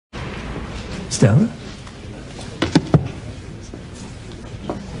Stella?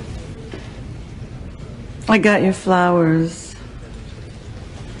 I got your flowers.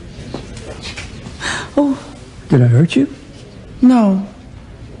 Oh. Did I hurt you? No.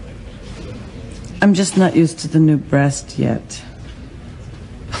 I'm just not used to the new breast yet.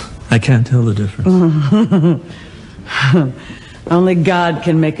 I can't tell the difference. Only God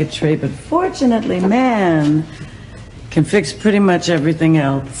can make a trade, but fortunately, man can fix pretty much everything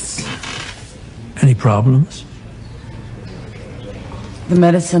else. Any problems? The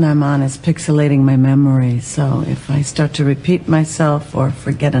medicine I'm on is pixelating my memory, so if I start to repeat myself or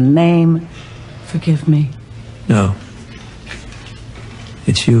forget a name, forgive me. No.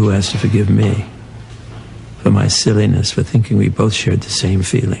 It's you who has to forgive me for my silliness, for thinking we both shared the same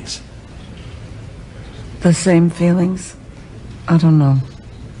feelings. The same feelings? I don't know.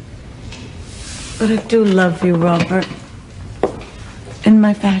 But I do love you, Robert. In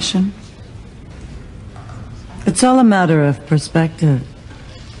my fashion. It's all a matter of perspective.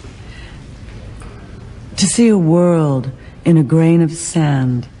 To see a world in a grain of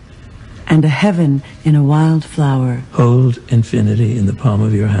sand and a heaven in a wildflower. Hold infinity in the palm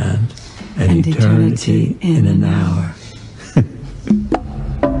of your hand and eternity in an hour.